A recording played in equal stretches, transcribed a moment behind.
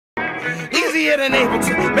Easier than able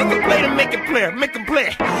to make a play to make it clear, make them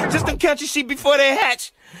play. Just don't count your sheep before they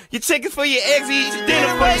hatch. Your chickens for your eggs, you eat your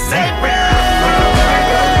dinner for your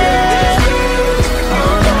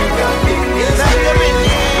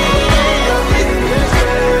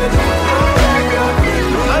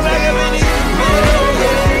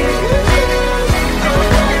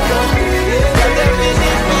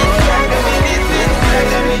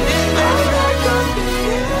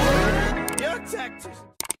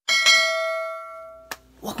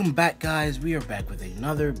Welcome back, guys. We are back with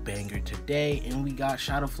another banger today, and we got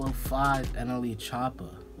Shotta Flow 5 and Nle Choppa.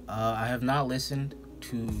 I have not listened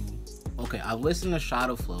to... Okay, I've listened to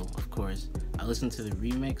Shotta Flow, of course. I listened to the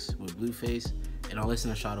remix with Blueface, and I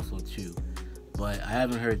listened to Shotta Flow 2. But I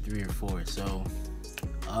haven't heard 3 or 4, so...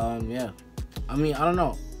 yeah. I mean, I don't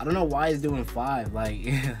know. I don't know why he's doing 5. Like,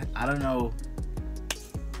 I don't know.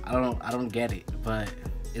 I don't get it, but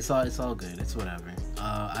it's all good. It's whatever.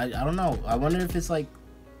 I don't know. I wonder if it's like...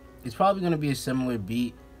 It's probably going to be a similar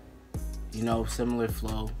beat, you know, similar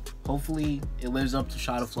flow. Hopefully, it lives up to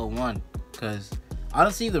Shotta Flow 1, because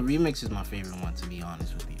honestly, the remix is my favorite one, to be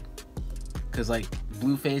honest with you. Because, like,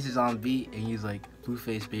 Blueface is on beat, and he's like,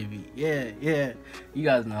 Blueface, baby, yeah, yeah, you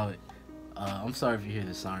guys know it. I'm sorry if you hear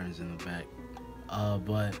the sirens in the back.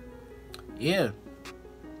 But, yeah,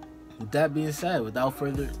 with that being said, without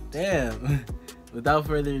further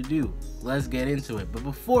ado, let's get into it. But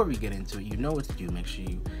before we get into it, you know what to do. Make sure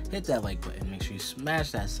you hit that like button. Make sure you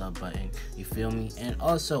smash that sub button. You feel me? And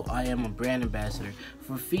also, I am a brand ambassador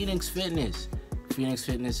for Phoenix Fitness. Phoenix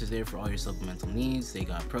Fitness is there for all your supplemental needs. They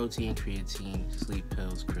got protein, creatine, sleep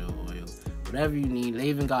pills, krill oil, whatever you need. They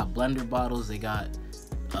even got blender bottles. They got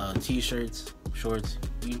t-shirts, shorts.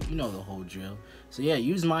 You know the whole drill. So yeah,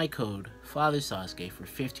 use my code FATHERSASUKE for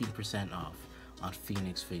 15% off on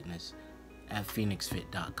Phoenix Fitness at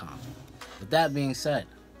phoenixfit.com. With that being said,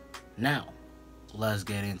 now let's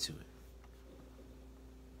get into it.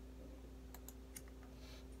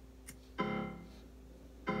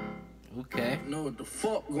 Okay. Know what the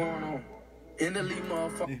fuck going on? In the lead,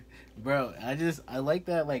 motherfucker. Bro, I like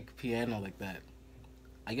that, like, piano like that.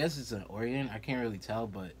 I guess it's an organ. I can't really tell,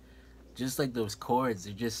 but just like those chords,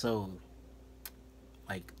 they're just so,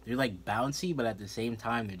 like, they're like bouncy, but at the same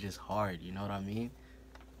time they're just hard. You know what I mean?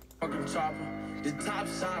 Fucking chopper, the top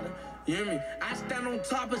shotter. You hear me? I stand on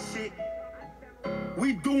top of shit.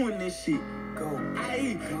 We doing this shit. Go.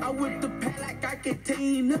 Ayy, I whip the pad like I can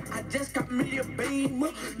teen. I just got me a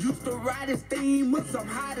beamer. Used to ride his steamers. I'm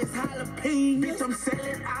hot as jalapeno. Bitch, I'm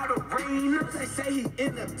selling out arenas. They say he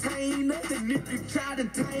entertain us. And if you try to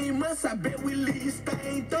tame us, I bet we leave you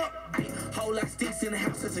stained up. Ayy, whole lot sticks in the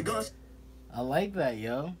house as a gun. I like that,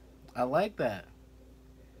 yo. I like that.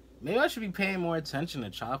 Maybe I should be paying more attention to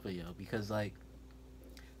Choppa, yo, because like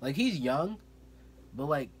he's young, but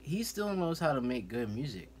like he still knows how to make good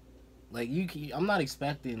music. Like I'm not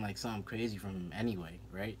expecting like something crazy from him anyway,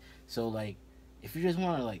 right? So like, if you just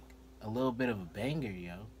want like a little bit of a banger,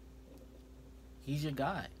 yo, he's your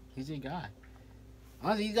guy. He's your guy.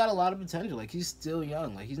 Honestly, he's got a lot of potential. Like he's still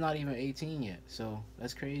young. Like he's not even 18 yet, so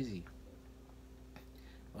that's crazy.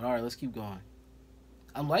 But all right, let's keep going.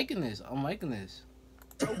 I'm liking this. I'm liking this.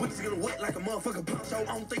 Got a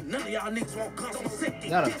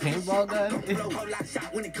paintball gun?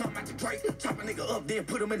 When it come out the Drake, chop a nigga up, then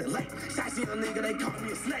put him in the lake. Shots in a nigga, they call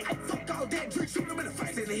me a snake. Fuck all that, Drake, shoot him in the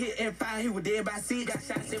face. In the hit and fire, he was dead by sea. Got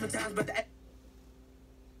shot 7 times, but the...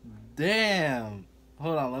 Damn.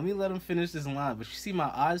 Hold on, let him finish this line. But you see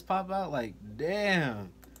my eyes pop out? Like,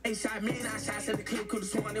 damn. They shot me and I shot in the clip, could've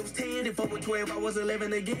sworn it was 10. If I was 12, I was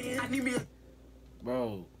 11 again. I need me a...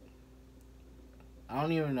 Bro. I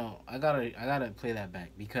don't even know. I gotta play that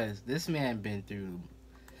back because this man been through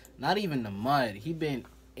not even the mud. He been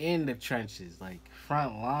in the trenches, like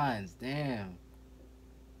front lines. Damn.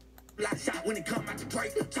 Like shot when it come out the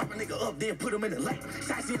Drake, chop a nigga up, then put him in the lake.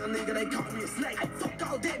 Shots in a nigga, they call me a snake. Fuck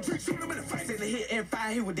all that, Drake, shoot him in the face. In the hit and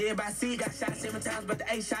fire, he was dead by sea. Got shot 7 times, but the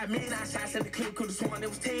 8 shot me. 9 shots in the clip, could've sworn it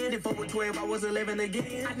was 10. If I was 12, I was 11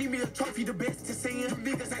 again. I need me a trophy, the best to see him.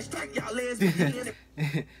 Niggas ain't strike, y'all lesbian.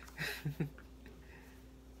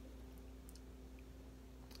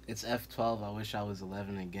 It's F12. I wish I was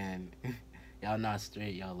 11 again. Y'all not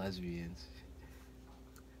straight. Y'all lesbians.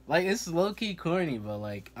 Like, it's low-key corny, but,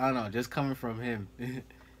 like, I don't know. Just coming from him.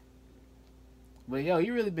 But, yo,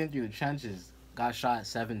 you really been through the trenches. Got shot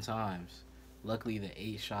 7 times. Luckily, the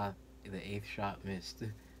 8th shot missed.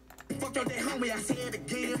 Fuck your dead homie, I say it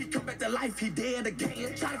again. If he come back to life, he dead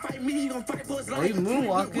again. Try to fight me, he gon' fight for his life. Oh, he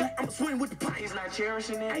moonwalking. I'ma swing with the pipe. He's not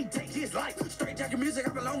cherishing it. I ain't take his life. Straight jacket music,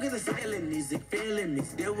 I belong in the silent. Is it feeling me?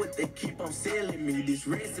 Still what they keep on selling me. This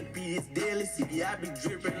recipe is deadly. See, I be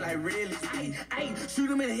dripping like really. Ayy, shoot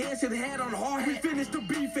him in the head, should have had on the hard. We finish the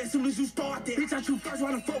beef as soon as you start it. Bitch, I shoot first,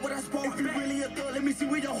 why the fuck would I spark? If you really a thug, let me see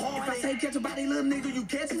where your heart. If I say catch a body, little nigga, you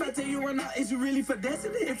catch it. If I tell you run out, is it really for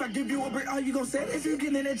destiny? If I give you a brick, are you gon' sell it? If you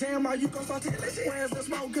get in that jam, are you gon' start telling shit? Where's the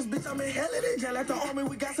smoke? Cause bitch, I'm in hell in it. Jail at the army,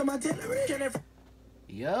 we got some artillery.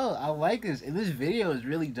 Yo, I like this. And this video is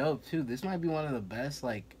really dope too. This might be one of the best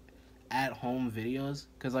like at home videos.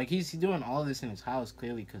 Cause like he's doing all this in his house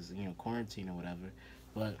clearly cause you know quarantine or whatever.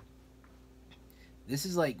 But this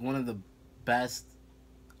is like one of the best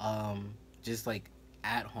just like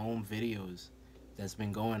at home videos that's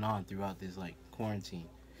been going on throughout this like quarantine.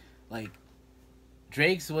 Like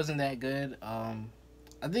Drake's wasn't that good.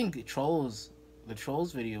 I think the Trollz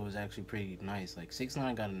video was actually pretty nice. Like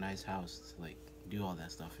 6ix9ine got a nice house to like do all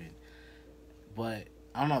that stuff in. But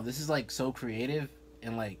I don't know, this is like so creative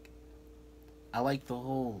and like I like the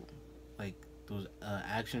whole like those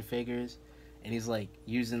action figures and he's like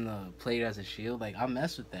using the plate as a shield. Like I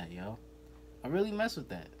mess with that, yo. I really mess with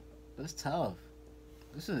that. That's tough.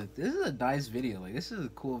 This is a nice video. Like this is a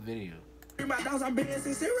cool video. My dogs, I'm being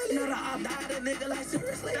sincere. Another op died, a nigga like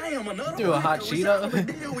seriously. Damn, another threw a hot Cheeto.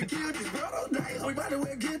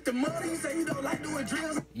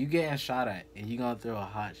 You getting shot at and you gonna throw a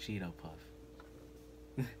hot Cheeto puff.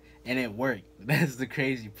 And it worked. That's the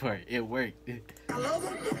crazy part. It worked. I love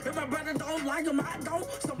him. If my brother don't like him, I don't.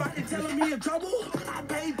 Somebody telling me in trouble. I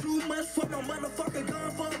paid too much for my motherfucking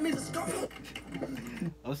gun for me to score.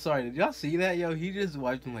 I'm sorry, did y'all see that? Yo, he just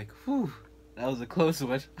wiped him like, whew. That was a close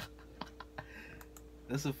one.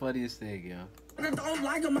 That's the funniest thing, yo. I don't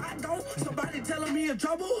like him, I don't. Somebody telling me in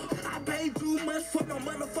trouble. I paid too much for my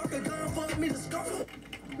motherfucking gun for me to score.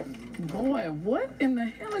 Boy, what in the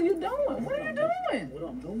hell are you doing? What are you doing?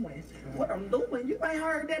 What I'm doing? You ain't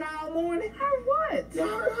heard that all morning? Heard what? You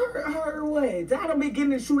heard what? I done been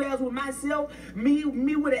getting in shootouts with myself. Me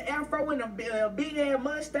with an afro and a big ass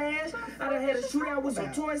mustache. I done had a shootout with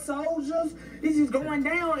some toy soldiers. This is going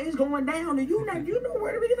down. It's going down. And you know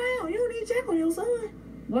where to be found. You don't need to check on your son.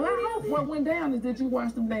 Well, I hope what went down is that you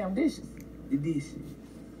washed them damn dishes. The dishes.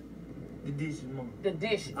 The dishes, mom. The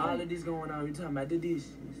dishes. All of this going on, you talking about the dishes.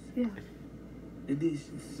 Yeah. The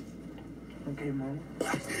dishes. Okay, mama.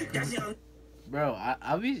 Bro,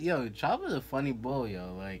 I be, yo, Choppa's a funny bull,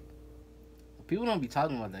 yo. Like, people don't be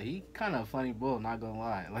talking about that. He kind of a funny bull, not gonna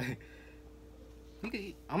lie. Like,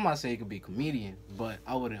 I'm not saying he could be a comedian, but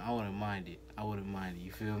I wouldn't mind it. I wouldn't mind it,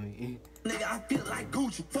 you feel me? Nigga, I feel like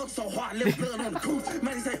Gucci. Fuck so hard, left blood on the cooch.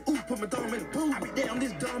 Man, he say, ooh, put my thumb in the pool. I be damn,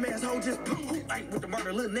 this dumb ass hoe just blew. Like with the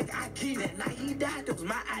murder, little nigga, I keep that night he died. That was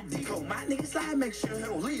my ID. Code my nigga slide, make sure he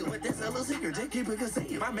don't leave. But that's a little secret, just keep it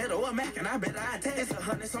concealed. I met a Mac and I bet I attack. It's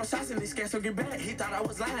 100 some shots and this scared so get back. He thought I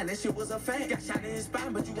was lying, that shit was a fact. Got shot in his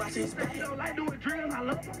spine, but you watch his back. You don't like doing drills, I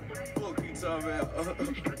love him. Fuck you talking about.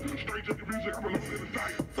 Straight to the music, I'm a little bit of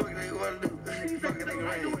sight. Fuck they wanna do. Fuck they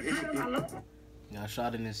wanna do. Got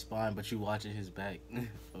shot in his spine, but you watching his back.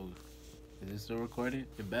 Oh, is this still recorded?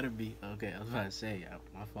 It better be. Okay, I was about to say,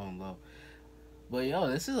 my phone low. But yo,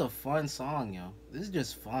 this is a fun song, yo. This is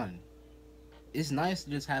just fun. It's nice to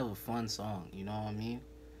just have a fun song, you know what I mean?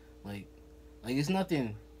 Like it's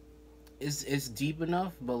nothing. It's deep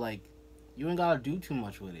enough, but like you ain't gotta do too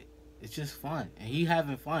much with it. It's just fun, and he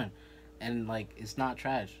having fun, and like it's not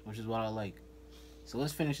trash, which is what I like. So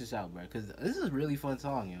let's finish this out, bro, because this is a really fun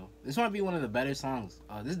song, yo. This might be one of the better songs.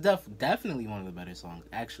 This is definitely one of the better songs,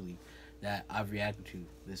 actually, that I've reacted to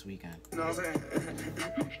this weekend. You know what I'm saying?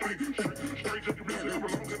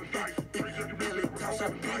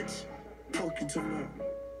 Talking to me.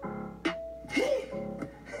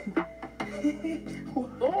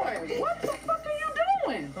 Boy, what the fuck are you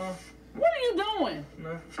doing? What are you doing?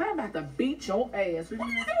 No. I'm about to beat your ass. What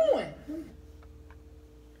are you doing?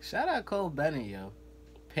 Shout out Cole Bennett, yo.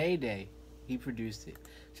 Payday, he produced it.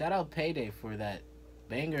 Shout out Payday for that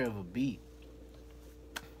banger of a beat.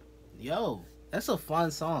 Yo, that's a fun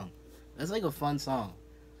song. That's like a fun song.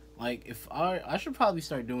 Like, if I should probably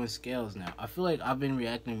start doing scales now. I feel like I've been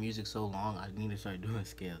reacting to music so long, I need to start doing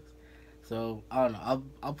scales. So, I don't know.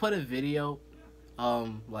 I'll put a video,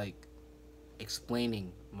 like,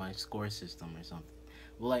 explaining my score system or something.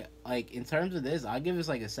 Well, like in terms of this, I give this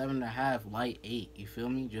like a 7.5, light 8. You feel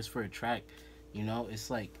me? Just for a track, you know.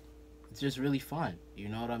 It's like, it's just really fun. You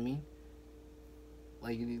know what I mean?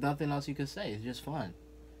 Like, nothing else you could say. It's just fun,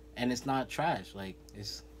 and it's not trash. Like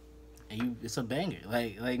it's a banger.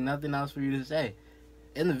 Like nothing else for you to say.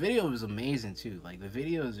 And the video was amazing too. Like the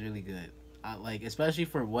video is really good. Like especially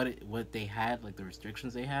for what they had, like the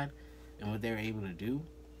restrictions they had, and what they were able to do.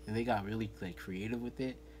 And they got really like creative with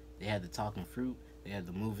it. They had the talking fruit. They had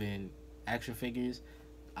the moving action figures.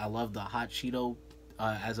 I love the hot Cheeto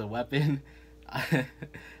as a weapon.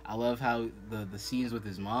 I love how the scenes with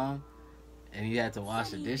his mom, and he had to wash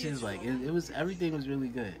the dishes. Like it was, everything was really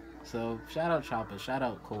good. So shout out Choppa, shout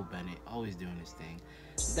out Cole Bennett, always doing his thing.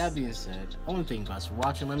 With that being said, I want to thank you guys for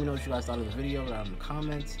watching. Let me know what you guys thought of the video down in the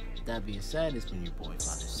comments. With that being said, it's been your boy Father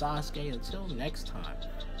Sasuke. Until next time,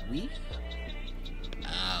 we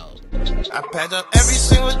out. I packed up every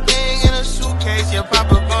single thing in a suitcase. Your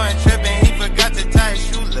papa going tripping, he forgot to tie his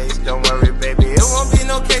shoelace. Don't worry, baby, it won't be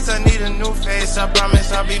no case. I need a new face. I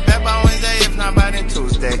promise I'll be back by Wednesday, if not by then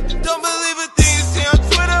Tuesday. Don't believe